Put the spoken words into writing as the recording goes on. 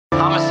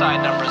Homicide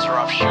numbers are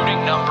up,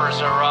 shooting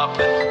numbers are up.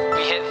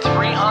 We hit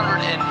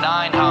 309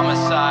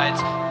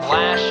 homicides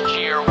last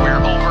year. We're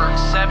over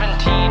 17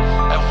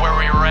 of where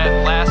we were at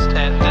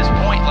this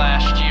point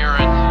last year,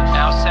 and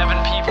now 7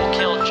 people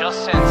killed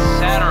just since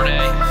Saturday,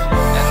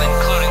 and then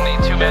including the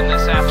 2 men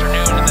this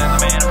afternoon, and then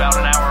the man about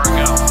an hour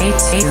ago.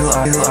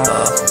 A2R.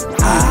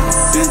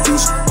 I've been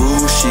through some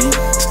bullshit,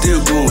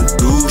 still going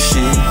through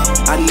shit.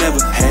 I never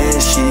had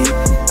shit,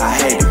 I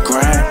had to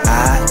grind.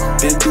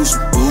 I've been through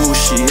some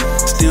bullshit,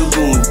 still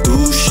going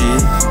through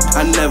shit.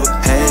 I never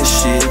had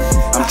shit,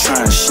 I'm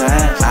trying to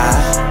shine.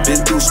 I've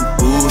been through some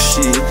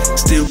bullshit,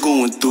 still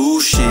going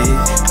through shit.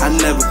 I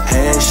never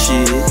had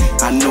shit,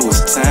 I know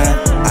it's time.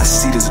 I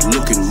see this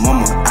look in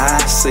mama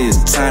eye, say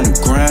it's time to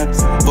grind.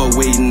 But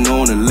waiting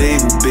on a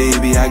label,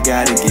 baby, I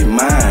gotta get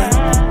mine.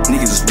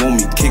 Niggas just want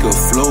me kick or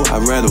flow,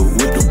 I'd rather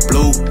whip the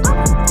blow.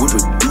 Whip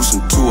a deuce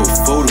into a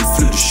photo,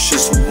 flip the shit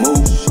some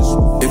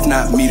more. If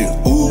not me, then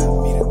ooh.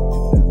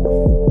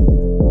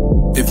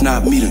 If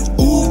not me, then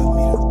ooh.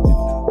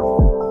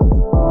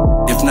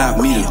 If not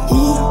me, then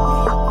ooh.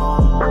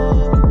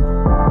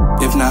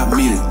 If not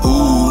me, then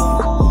ooh.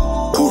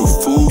 Who the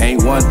fool?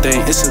 Ain't one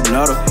thing, it's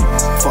another.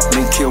 Fuck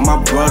nigga kill my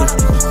brother.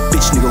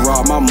 Bitch nigga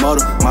rob my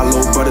mother. My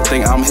little brother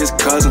think I'm his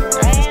cousin.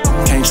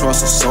 Can't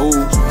trust a soul.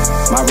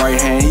 My right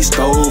hand he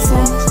stole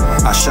from me.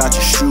 I shot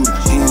your shooter,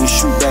 he didn't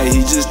shoot back,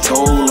 he just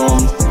told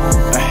on me.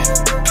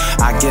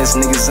 I guess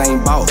niggas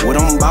ain't bout what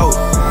I'm bout.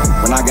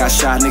 When I got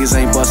shot, niggas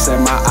ain't bust at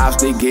my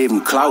ops, they gave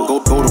him clout. Go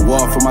to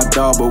war for my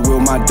dog, but will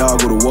my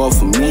dog go to war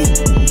for me?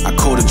 I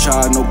caught a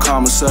charge, no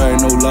commissary,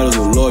 no letters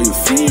or lawyer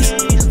fees.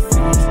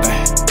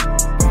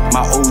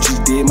 My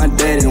OG did, my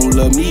daddy don't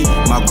love me.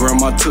 My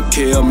grandma took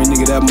care of me,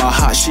 nigga, that my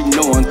heart, she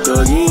know I'm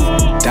thuggin'.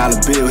 Dollar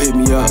bill hit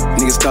me up,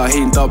 niggas start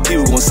hating, thought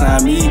people gon'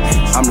 sign me.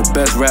 I'm the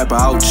best rapper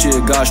out here,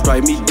 God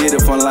strike me dead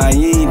if I'm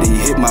lying. They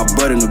hit my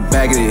butt in the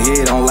back of the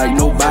head, I don't like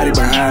nobody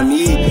behind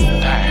me.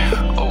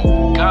 Damn,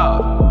 oh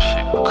God,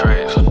 shit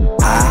crazy.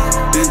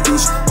 I been through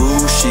some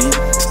bullshit,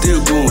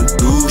 still going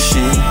through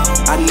shit.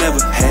 I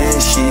never had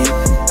shit,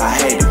 I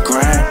had to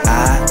grind.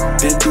 I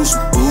been through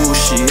some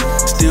bullshit,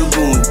 still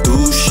going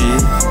through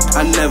shit.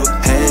 I never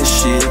had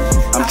shit,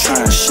 I'm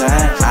trying to shine.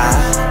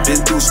 I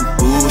been through some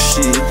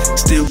bullshit,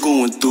 still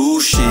going through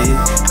shit.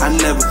 I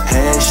never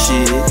had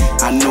shit,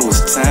 I know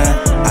it's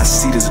time. I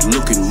see this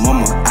look in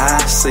mama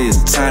eye, say it's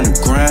time to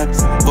grind.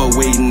 But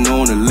waiting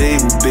on a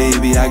label,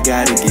 baby, I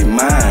gotta get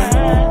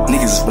mine.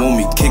 Niggas just want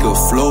me kick or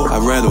flow,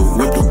 I'd rather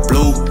whip the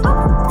blow.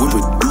 Whip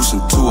a deuce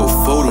into a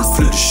photo,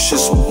 flip the shit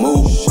some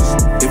more.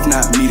 If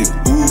not me, then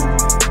ooh.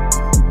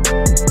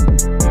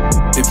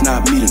 If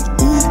not me, then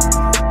ooh.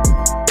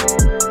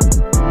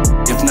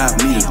 If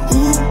not me, then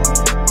ooh.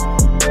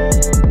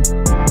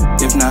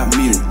 If not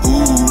me, then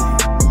ooh.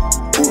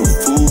 Who the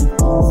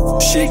fool?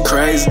 Shit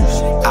crazy,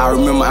 I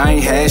remember I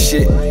ain't had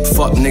shit.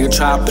 Fuck nigga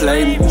try to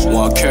play me,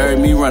 wanna carry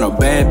me, run a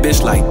bad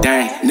bitch like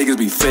dang. Niggas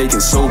be faking,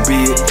 so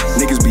be it.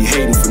 Niggas be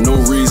hating for no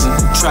reason.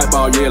 Trap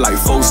all year like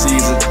 4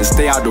 seasons. To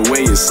stay out the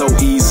way is so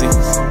easy.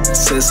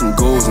 Set some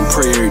goals and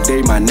pray every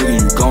day, my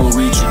nigga, you gon'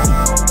 reach it.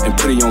 And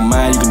put in your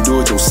mind, you can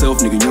do it yourself,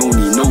 nigga, you don't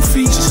need no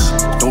features.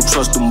 Don't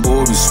trust them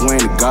boys, be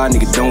swearing to God,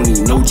 nigga, don't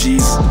need no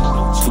Jesus.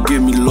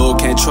 Forgive me, Lord,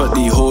 can't trust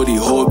these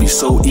hoes be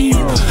so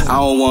evil. I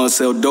don't wanna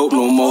sell dope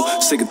no more.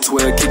 Sick of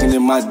 12 kicking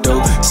in my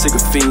dough. Sick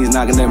of fiends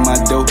knocking at my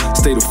door.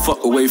 Stay the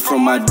fuck away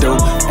from my dough.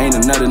 Ain't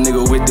another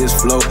nigga with this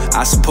flow.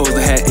 I supposed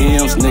to have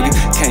M's, nigga.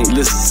 Can't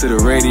listen to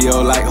the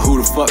radio like who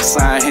the fuck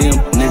signed him,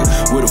 nigga.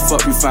 Where the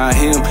fuck you find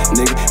him,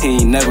 nigga? He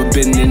ain't never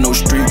been in no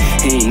street.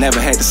 He ain't never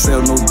had to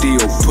sell no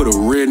deal. Put a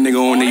real nigga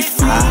on they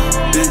feet.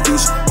 I been through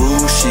some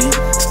bullshit,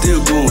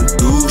 still going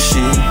through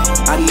shit.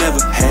 I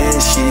never had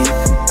shit,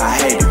 I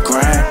had to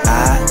grind.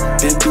 I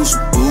been through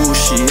some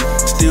bullshit,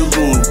 still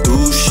going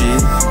through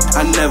shit.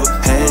 I never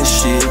had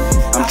shit,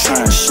 I'm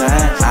trying to shine.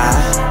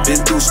 I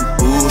been through some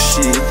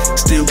bullshit,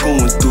 still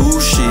going through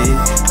shit.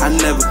 I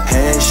never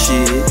had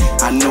shit,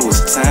 I know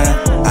it's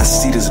time. I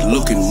see this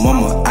look in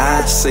mama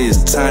eye, say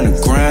it's time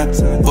to grind.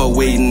 But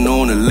waiting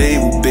on a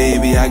label,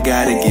 baby, I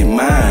gotta get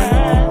mine.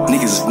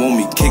 Niggas just want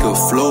me kick or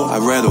flow,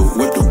 I'd rather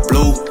whip the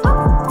blow.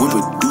 Whip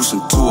a deuce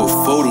into a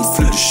photo,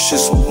 flip the shit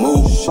some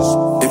more.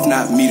 If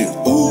not me, then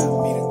ooh.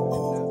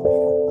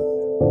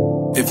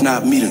 If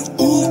not me, then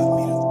ooh.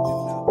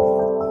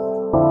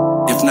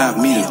 If not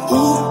me, then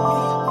ooh.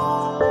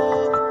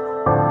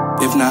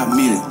 If not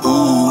me, then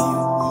ooh.